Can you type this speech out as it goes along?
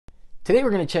Today we're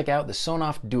going to check out the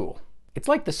Sonoff Dual. It's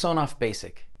like the Sonoff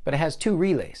Basic, but it has two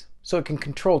relays, so it can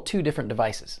control two different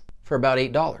devices for about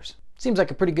 $8. Seems like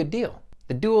a pretty good deal.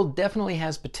 The Dual definitely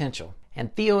has potential,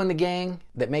 and Theo and the gang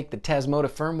that make the Tasmota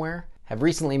firmware have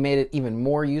recently made it even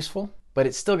more useful, but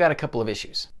it's still got a couple of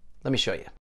issues. Let me show you.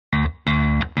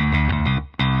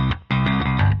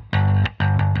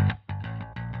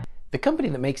 The company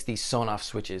that makes these Sonoff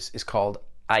switches is called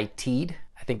IT'd,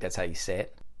 I think that's how you say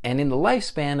it. And in the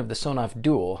lifespan of the Sonoff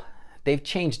Dual, they've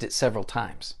changed it several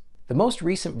times. The most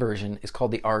recent version is called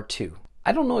the R2.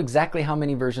 I don't know exactly how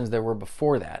many versions there were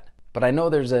before that, but I know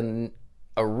there's an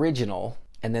original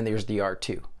and then there's the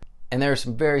R2. And there are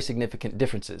some very significant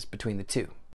differences between the two.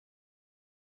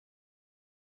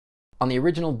 On the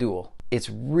original Dual, it's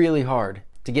really hard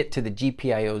to get to the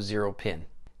GPIO-0 pin.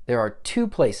 There are two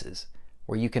places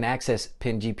where you can access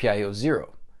pin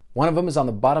GPIO-0. One of them is on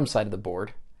the bottom side of the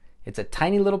board. It's a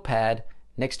tiny little pad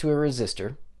next to a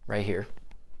resistor right here.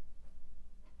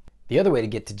 The other way to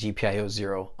get to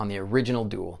GPIO-0 on the original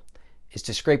Dual is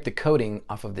to scrape the coating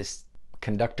off of this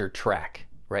conductor track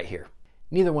right here.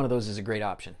 Neither one of those is a great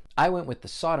option. I went with the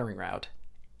soldering route,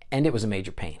 and it was a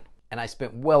major pain. And I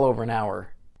spent well over an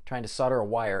hour trying to solder a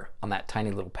wire on that tiny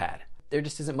little pad. There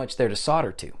just isn't much there to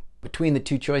solder to. Between the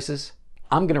two choices,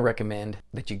 I'm going to recommend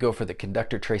that you go for the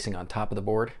conductor tracing on top of the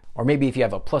board, or maybe if you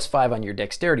have a +5 on your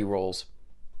dexterity rolls,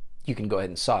 you can go ahead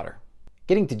and solder.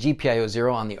 Getting to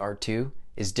GPIO-0 on the R2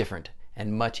 is different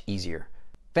and much easier.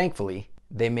 Thankfully,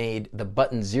 they made the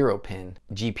button 0 pin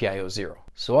GPIO-0.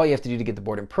 So all you have to do to get the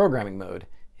board in programming mode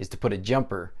is to put a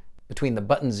jumper between the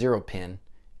button 0 pin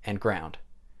and ground.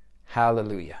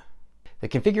 Hallelujah. The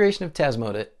configuration of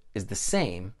Tasmota is the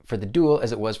same for the Dual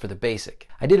as it was for the Basic.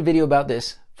 I did a video about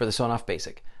this for the Sonoff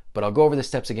Basic, but I'll go over the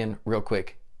steps again real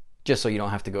quick, just so you don't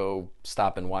have to go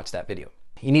stop and watch that video.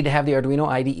 You need to have the Arduino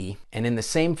IDE, and in the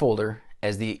same folder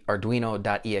as the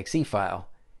Arduino.exe file,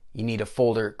 you need a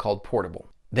folder called Portable.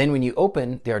 Then when you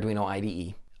open the Arduino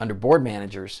IDE, under Board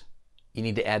Managers, you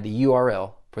need to add the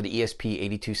URL for the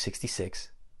ESP8266.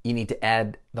 You need to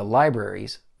add the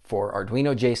libraries for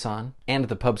ArduinoJson and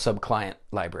the PubSubClient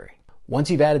library. Once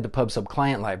you've added the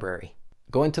PubSubClient library,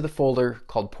 go into the folder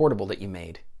called Portable that you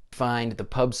made. Find the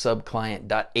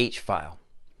PubSubClient.h file.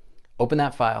 Open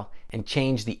that file and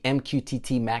change the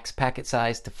Mqtt max packet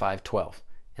size to 512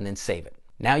 and then save it.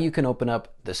 Now you can open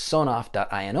up the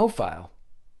Sonoff.ino file,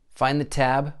 find the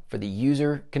tab for the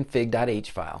user config.h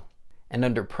file, and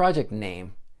under project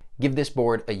name, give this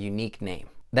board a unique name.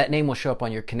 That name will show up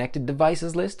on your connected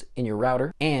devices list in your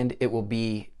router, and it will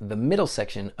be the middle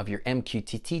section of your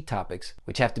Mqtt topics,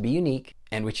 which have to be unique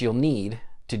and which you'll need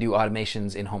to do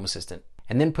automations in Home Assistant.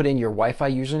 And then put in your Wi-Fi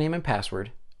username and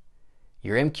password,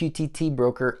 your Mqtt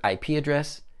broker IP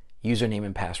address, username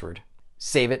and password.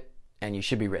 Save it, and you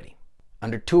should be ready.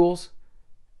 Under Tools,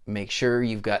 make sure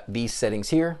you've got these settings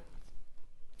here,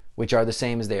 which are the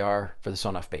same as they are for the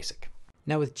Sonoff Basic.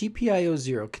 Now with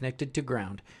GPIO-0 connected to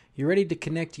ground, you're ready to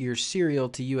connect your serial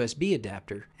to USB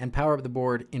adapter and power up the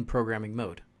board in programming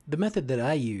mode. The method that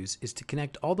I use is to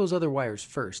connect all those other wires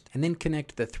first and then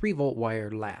connect the 3-volt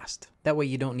wire last. That way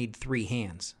you don't need 3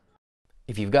 hands.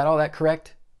 If you've got all that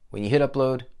correct, when you hit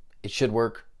upload, it should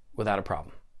work without a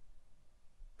problem.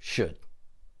 Should.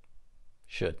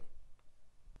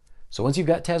 So once you've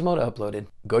got Tasmota uploaded,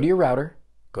 go to your router,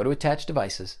 go to Attached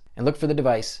Devices, and look for the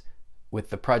device with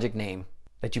the project name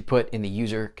that you put in the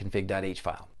user config.h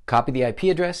file. Copy the IP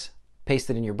address, paste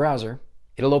it in your browser.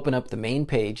 It'll open up the main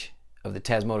page of the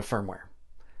Tasmota firmware.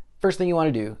 First thing you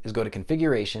want to do is go to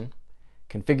Configuration,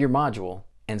 Configure Module,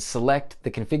 and select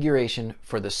the configuration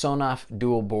for the Sonoff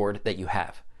Dual board that you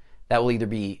have. That will either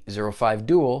be 05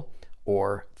 Dual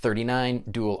or 39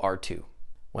 Dual R2.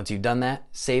 Once you've done that,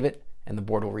 save it, and the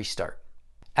board will restart.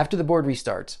 After the board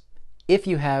restarts, if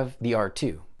you have the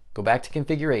R2, go back to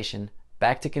Configuration,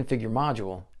 back to Configure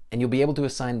Module, and you'll be able to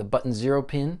assign the button 0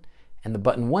 pin and the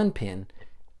button 1 pin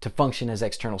to function as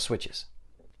external switches.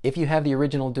 If you have the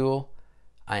original Dual,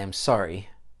 I am sorry,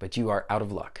 but you are out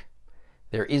of luck.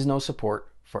 There is no support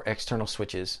for external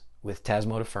switches with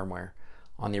Tasmota firmware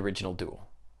on the original Dual.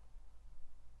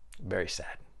 Very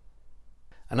sad.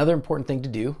 Another important thing to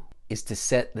do is to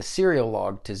set the serial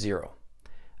log to 0.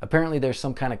 Apparently there's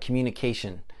some kind of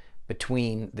communication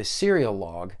between the serial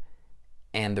log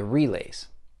and the relays.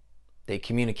 They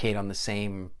communicate on the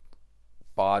same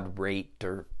baud rate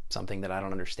or something that I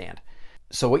don't understand.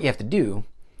 So what you have to do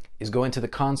is go into the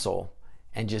console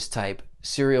and just type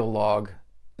serial log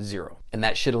 0, and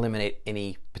that should eliminate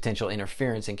any potential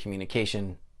interference in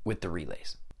communication with the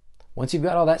relays. Once you've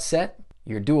got all that set,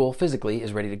 your Dual physically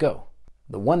is ready to go.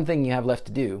 The one thing you have left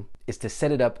to do is to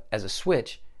set it up as a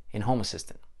switch in Home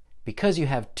Assistant. Because you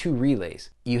have two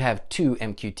relays, you have two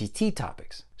MQTT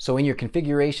topics. So in your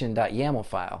configuration.yaml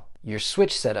file, your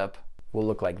switch setup will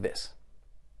look like this.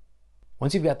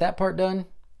 Once you've got that part done,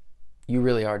 you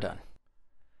really are done.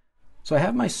 So I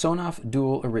have my Sonoff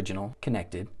Dual Original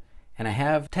connected, and I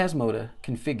have Tasmota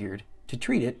configured to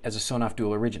treat it as a Sonoff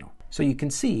Dual Original. So you can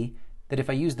see that if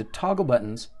I use the toggle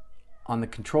buttons on the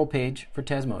control page for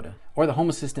Tasmota, or the Home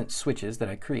Assistant switches that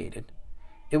I created,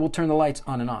 it will turn the lights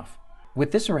on and off.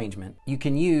 With this arrangement, you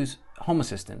can use Home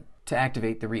Assistant to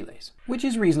activate the relays, which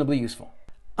is reasonably useful.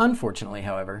 Unfortunately,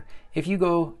 however, if you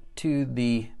go to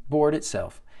the board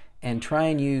itself and try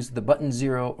and use the button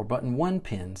 0 or button 1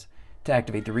 pins to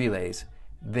activate the relays,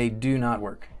 they do not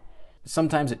work.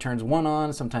 Sometimes it turns one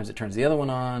on, sometimes it turns the other one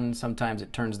on, sometimes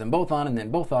it turns them both on and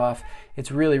then both off.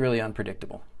 It's really, really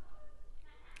unpredictable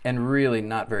and really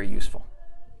not very useful.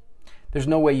 There's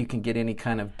no way you can get any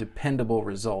kind of dependable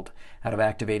result out of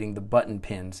activating the button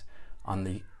pins on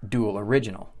the Dual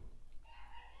Original.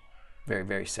 Very,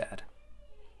 very sad.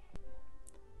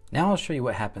 Now I'll show you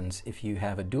what happens if you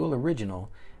have a Dual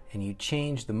Original and you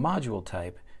change the module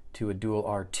type to a Dual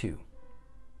R2.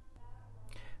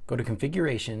 Go to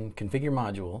Configuration, Configure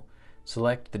Module,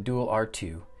 select the Dual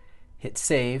R2, hit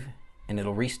Save, and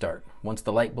it'll restart. Once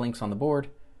the light blinks on the board,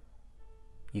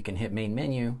 you can hit Main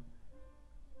Menu,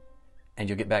 and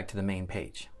you'll get back to the main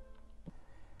page.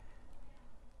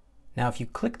 Now if you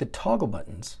click the toggle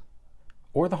buttons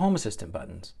or the Home Assistant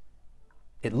buttons,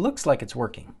 it looks like it's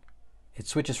working. It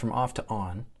switches from off to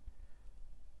on,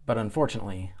 but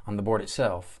unfortunately on the board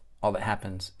itself, all that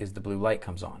happens is the blue light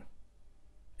comes on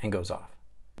and goes off.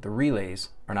 The relays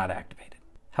are not activated.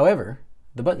 However,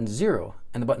 the button 0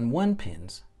 and the button 1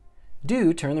 pins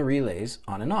do turn the relays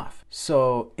on and off.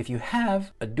 So if you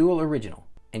have a Dual Original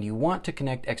and you want to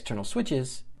connect external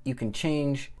switches, you can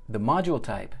change the module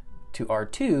type to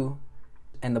R2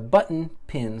 and the button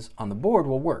pins on the board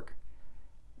will work.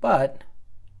 But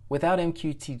without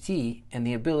MQTT and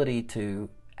the ability to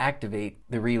activate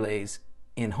the relays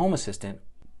in Home Assistant,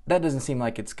 that doesn't seem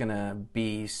like it's gonna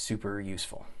be super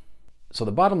useful. So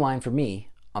the bottom line for me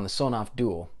on the Sonoff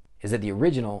Dual is that the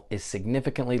original is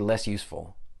significantly less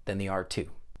useful than the R2.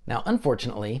 Now,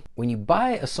 unfortunately, when you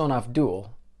buy a Sonoff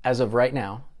Dual, as of right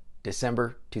now,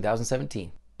 December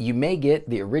 2017, you may get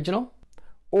the original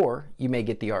or you may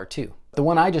get the R2. The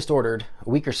one I just ordered a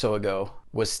week or so ago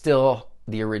was still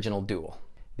the original Dual.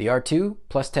 The R2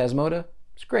 plus Tasmota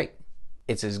is great.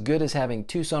 It's as good as having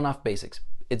two Sonoff Basics.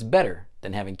 It's better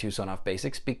than having two Sonoff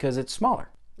Basics because it's smaller,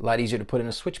 a lot easier to put in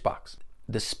a switch box.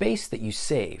 The space that you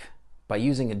save by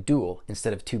using a Dual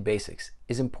instead of two Basics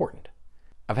is important.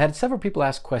 I've had several people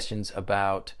ask questions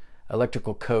about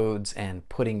electrical codes and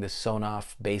putting the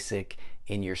Sonoff Basic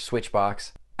in your switch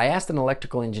box. I asked an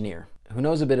electrical engineer who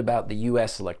knows a bit about the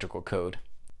US electrical code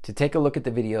to take a look at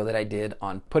the video that I did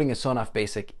on putting a Sonoff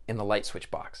Basic in the light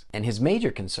switch box. And his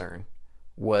major concern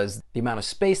was the amount of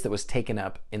space that was taken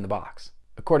up in the box.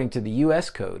 According to the US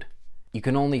code, you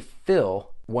can only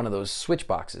fill one of those switch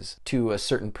boxes to a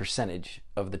certain percentage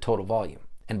of the total volume.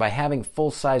 And by having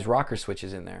full-size rocker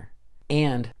switches in there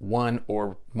and one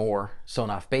or more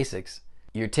Sonoff Basics,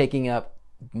 you're taking up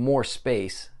more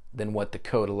space than what the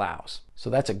code allows. So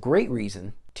that's a great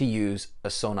reason to use a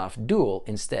Sonoff Dual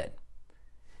instead.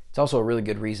 It's also a really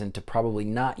good reason to probably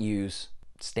not use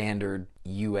standard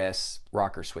US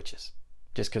rocker switches,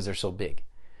 just because they're so big,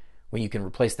 when you can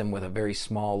replace them with a very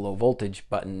small low voltage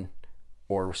button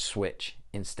or switch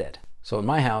instead. So in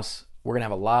my house, we're gonna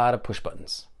have a lot of push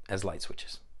buttons as light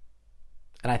switches.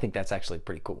 And I think that's actually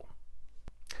pretty cool.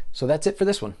 So that's it for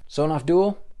this one. Sonoff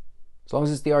Dual, as long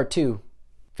as it's the R2.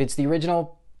 If it's the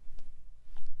original,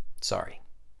 sorry.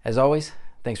 As always,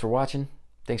 thanks for watching.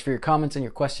 Thanks for your comments and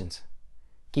your questions.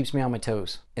 Keeps me on my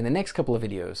toes. In the next couple of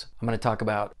videos, I'm going to talk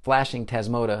about flashing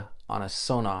Tasmota on a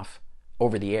Sonoff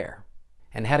over the air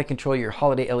and how to control your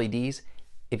holiday LEDs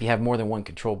if you have more than one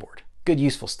control board. Good,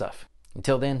 useful stuff.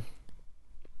 Until then,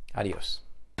 adios.